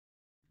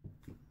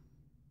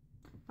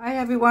Hi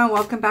everyone,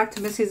 welcome back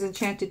to Missy's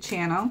Enchanted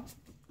channel.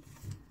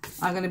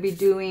 I'm going to be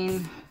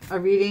doing a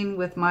reading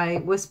with my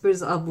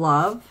Whispers of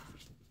Love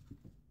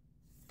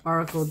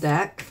Oracle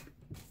deck.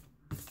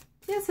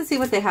 Just to see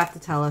what they have to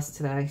tell us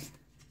today.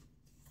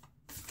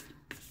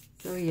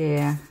 So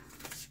yeah,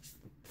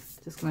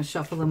 just going to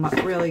shuffle them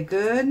up really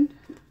good.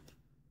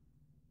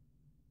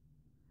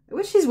 I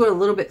wish these were a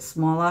little bit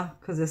smaller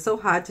because they're so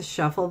hard to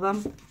shuffle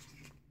them.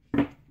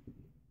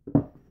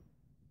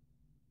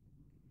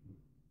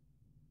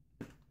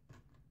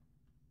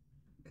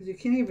 Because you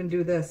can't even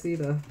do this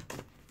either.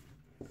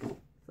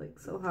 It's like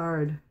so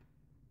hard.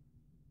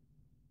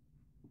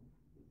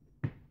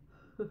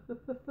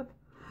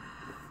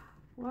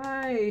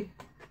 Why?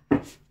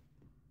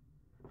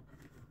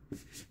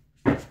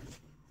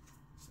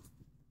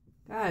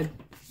 God,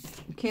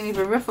 you can't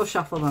even riffle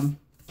shuffle them.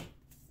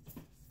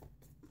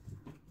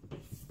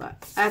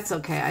 But that's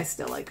okay, I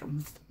still like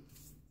them.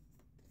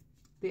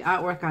 The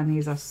artwork on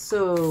these are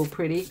so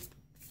pretty.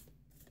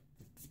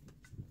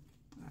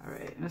 All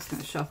right, I'm just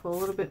going to shuffle a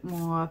little bit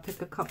more,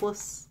 pick a couple of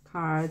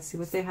cards, see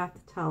what they have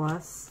to tell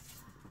us.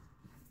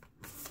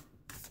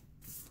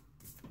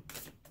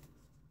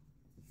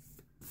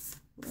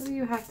 What do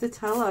you have to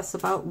tell us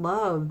about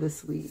love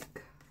this week?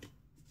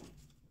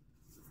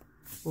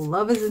 Well,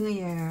 love is in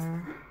the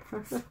air.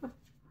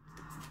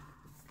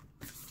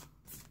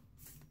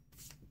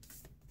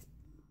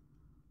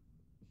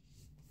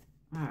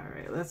 All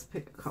right, let's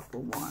pick a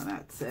couple more.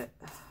 That's it.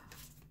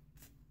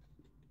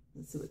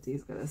 Let's see what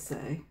these gotta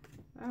say.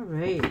 All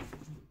right. Let's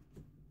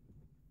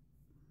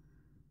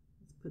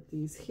put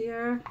these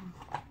here.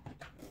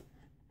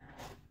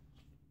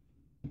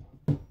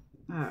 All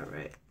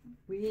right.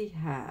 We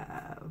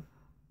have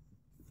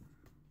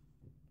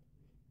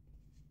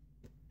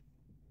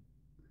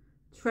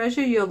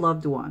treasure your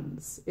loved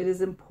ones. It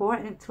is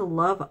important to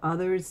love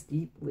others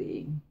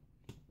deeply.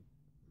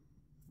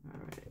 All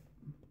right.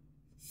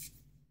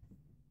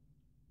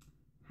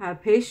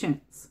 Have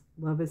patience.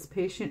 Love is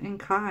patient and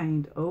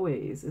kind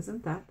always.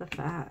 Isn't that the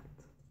fact?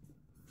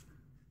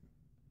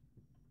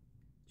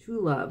 True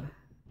love.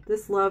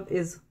 This love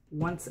is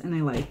once in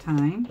a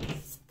lifetime.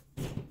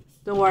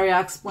 Don't worry,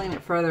 I'll explain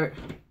it further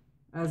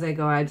as I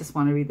go. I just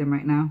want to read them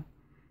right now.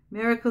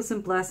 Miracles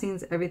and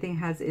blessings. Everything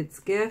has its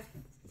gift.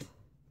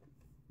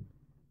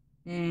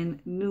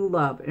 And new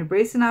love.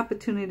 Embrace an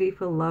opportunity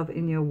for love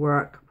in your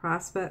work,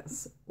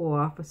 prospects,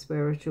 or for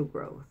spiritual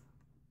growth.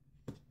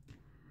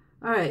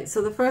 All right,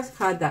 so the first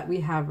card that we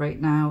have right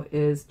now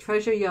is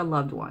treasure your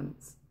loved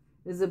ones.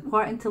 It is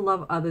important to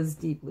love others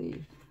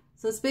deeply.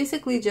 So it's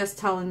basically just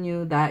telling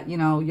you that, you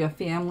know, your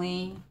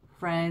family,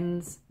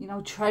 friends, you know,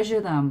 treasure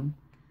them.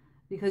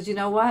 Because you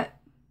know what?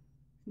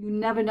 You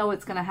never know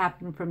what's going to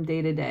happen from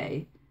day to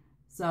day.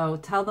 So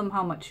tell them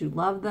how much you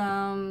love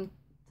them.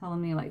 Tell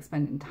them you like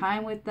spending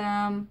time with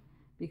them.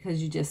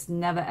 Because you just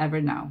never ever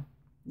know,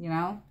 you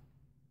know?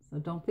 So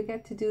don't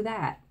forget to do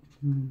that.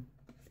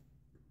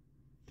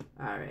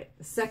 All right,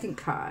 the second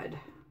card.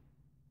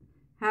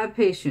 Have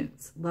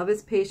patience. Love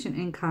is patient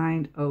and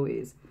kind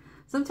always.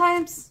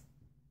 Sometimes,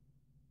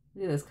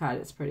 look at this card,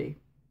 it's pretty.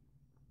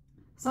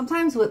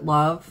 Sometimes with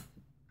love,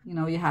 you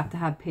know, you have to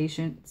have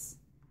patience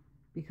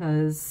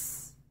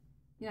because,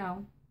 you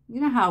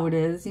know how it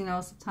is. You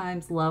know,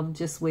 sometimes love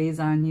just weighs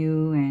on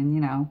you and, you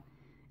know,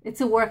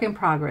 it's a work in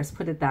progress,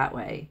 put it that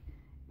way.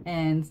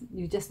 And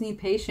you just need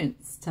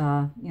patience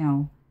to, you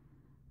know,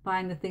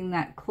 find the thing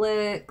that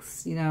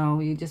clicks. You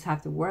know, you just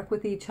have to work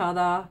with each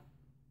other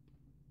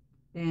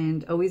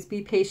and always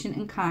be patient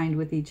and kind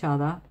with each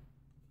other.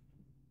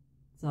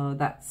 So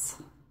that's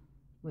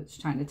what it's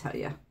trying to tell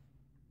you.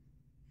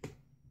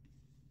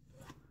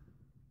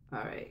 All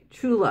right,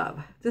 true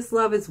love. This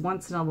love is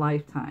once in a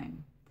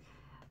lifetime.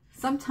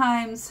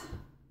 Sometimes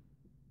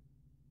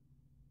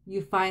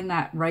you find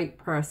that right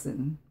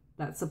person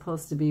that's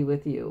supposed to be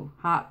with you,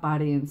 heart,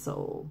 body, and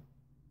soul.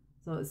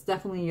 So it's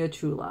definitely your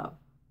true love.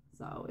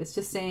 So it's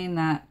just saying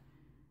that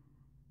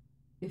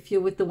if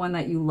you're with the one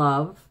that you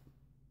love,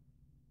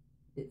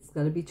 it's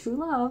going to be true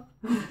love.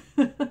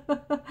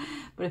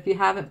 But if you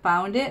haven't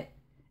found it,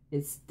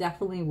 it's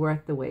definitely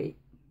worth the wait.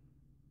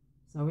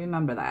 So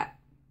remember that.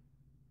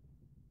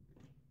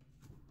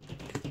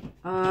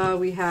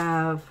 We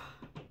have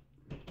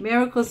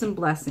miracles and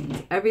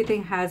blessings.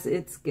 Everything has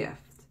its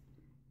gift.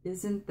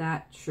 Isn't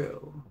that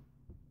true?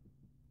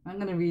 I'm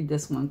going to read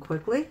this one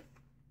quickly.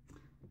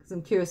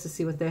 I'm curious to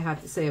see what they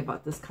have to say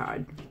about this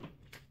card.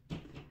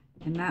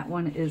 And that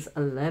one is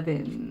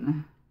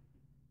 11.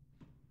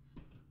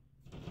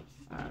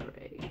 All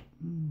right.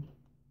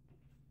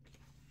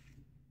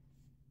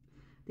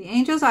 The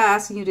angels are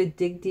asking you to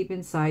dig deep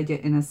inside your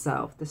inner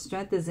self. The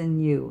strength is in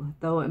you.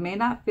 Though it may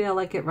not feel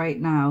like it right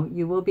now,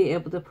 you will be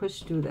able to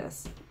push through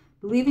this.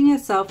 Believe in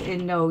yourself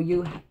and know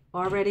you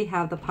already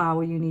have the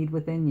power you need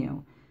within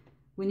you.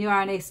 When you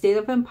are in a state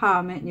of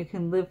empowerment, you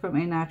can live from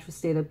a natural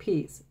state of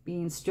peace.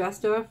 Being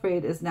stressed or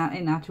afraid is not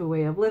a natural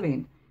way of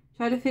living.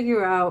 Try to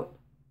figure out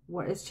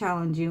what is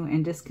challenging you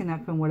and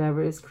disconnect from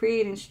whatever is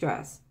creating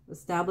stress.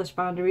 Establish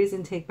boundaries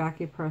and take back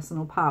your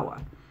personal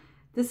power.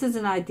 This is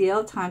an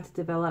ideal time to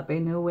develop a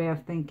new way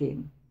of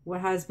thinking.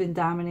 What has been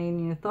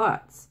dominating your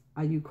thoughts?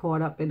 Are you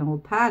caught up in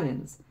old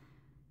patterns?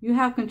 You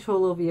have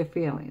control over your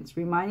feelings.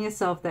 Remind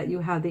yourself that you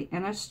have the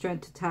inner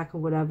strength to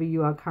tackle whatever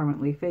you are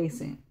currently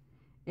facing.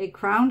 A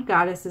crowned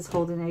goddess is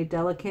holding a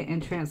delicate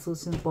and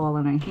translucent ball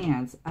in her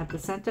hands. At the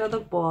center of the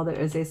ball, there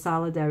is a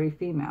solitary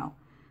female.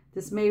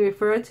 This may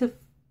refer to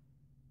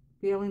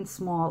feeling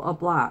small or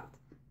blocked.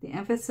 The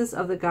emphasis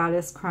of the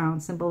goddess crown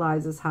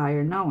symbolizes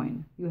higher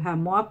knowing. You have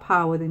more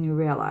power than you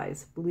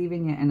realize. Believe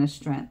in your inner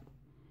strength.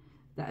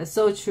 That is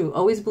so true.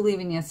 Always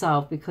believe in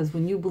yourself, because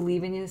when you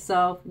believe in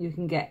yourself, you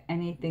can get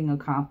anything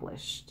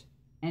accomplished.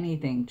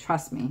 Anything.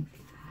 Trust me.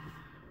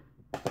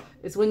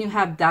 It's when you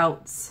have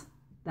doubts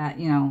that,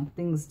 you know,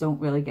 things don't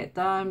really get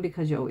done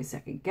because you're always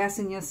second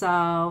guessing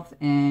yourself,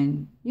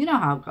 and you know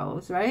how it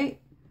goes, right?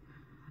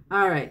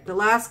 All right. The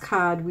last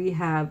card, we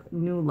have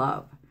New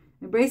Love.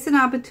 Embrace an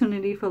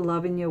opportunity for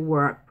love in your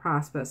work,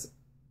 prospects,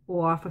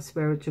 or for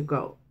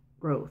spiritual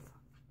growth.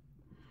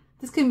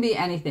 This can be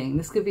anything.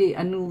 This could be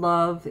a new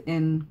love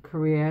in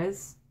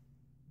careers,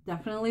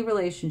 definitely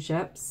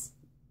relationships.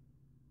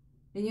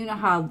 And you know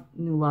how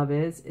new love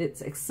is.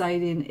 It's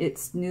exciting,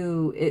 it's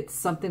new, it's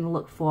something to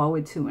look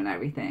forward to and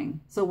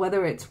everything. So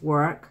whether it's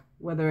work,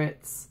 whether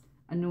it's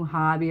a new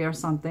hobby or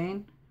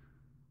something,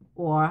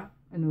 or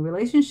a new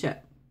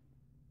relationship.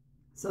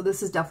 So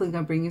this is definitely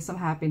going to bring you some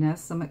happiness,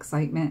 some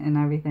excitement and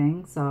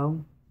everything.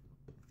 So,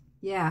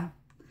 yeah.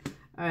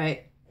 All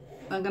right.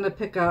 I'm going to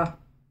pick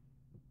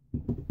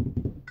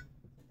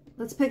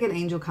let's pick an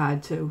angel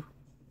card too,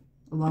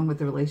 along with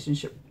the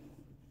relationship.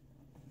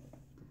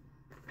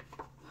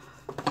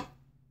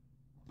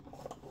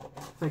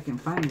 If I can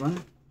find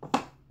one.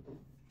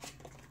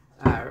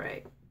 All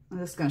right. I'm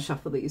just going to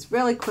shuffle these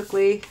really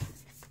quickly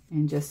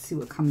and just see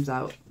what comes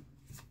out.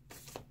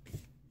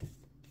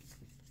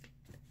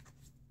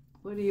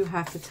 What do you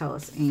have to tell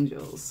us,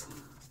 angels?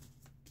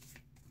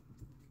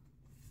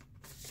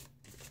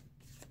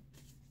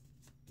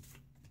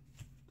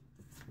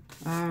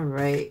 All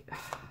right.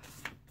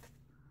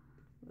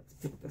 Let's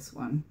pick this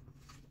one.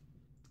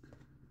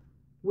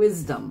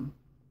 Wisdom.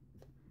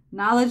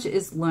 Knowledge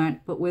is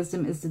learnt, but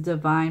wisdom is the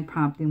divine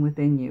prompting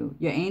within you.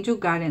 Your angel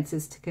guidance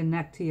is to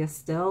connect to your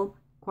still,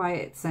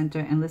 quiet center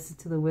and listen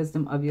to the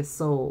wisdom of your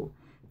soul.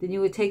 Then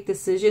you would take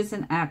decisions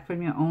and act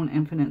from your own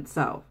infinite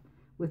self.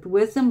 With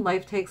wisdom,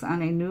 life takes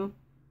on a new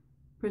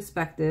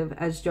perspective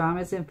as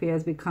dramas and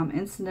fears become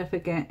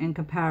insignificant in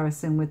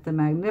comparison with the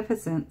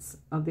magnificence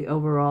of the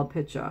overall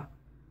picture.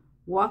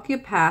 Walk your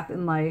path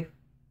in life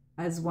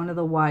as one of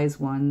the wise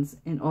ones,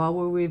 and all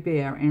will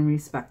revere and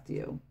respect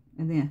you.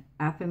 And the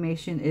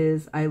affirmation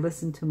is, I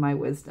listen to my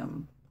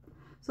wisdom.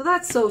 So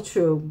that's so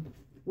true.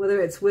 Whether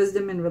it's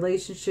wisdom in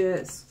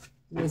relationships,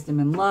 wisdom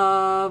in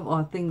love,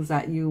 or things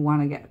that you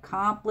want to get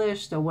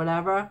accomplished or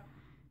whatever,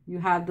 you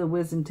have the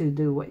wisdom to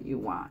do what you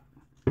want.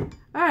 All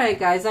right,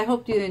 guys, I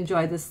hope you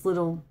enjoyed this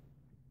little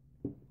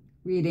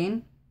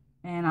reading.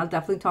 And I'll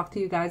definitely talk to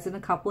you guys in a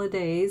couple of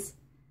days.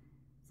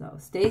 So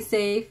stay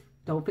safe.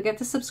 Don't forget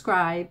to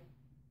subscribe.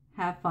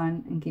 Have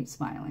fun and keep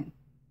smiling.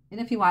 And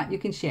if you want, you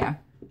can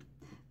share.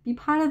 Be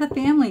part of the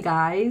family,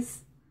 guys.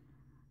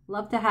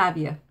 Love to have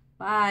you.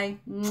 Bye.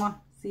 Mwah.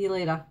 See you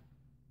later.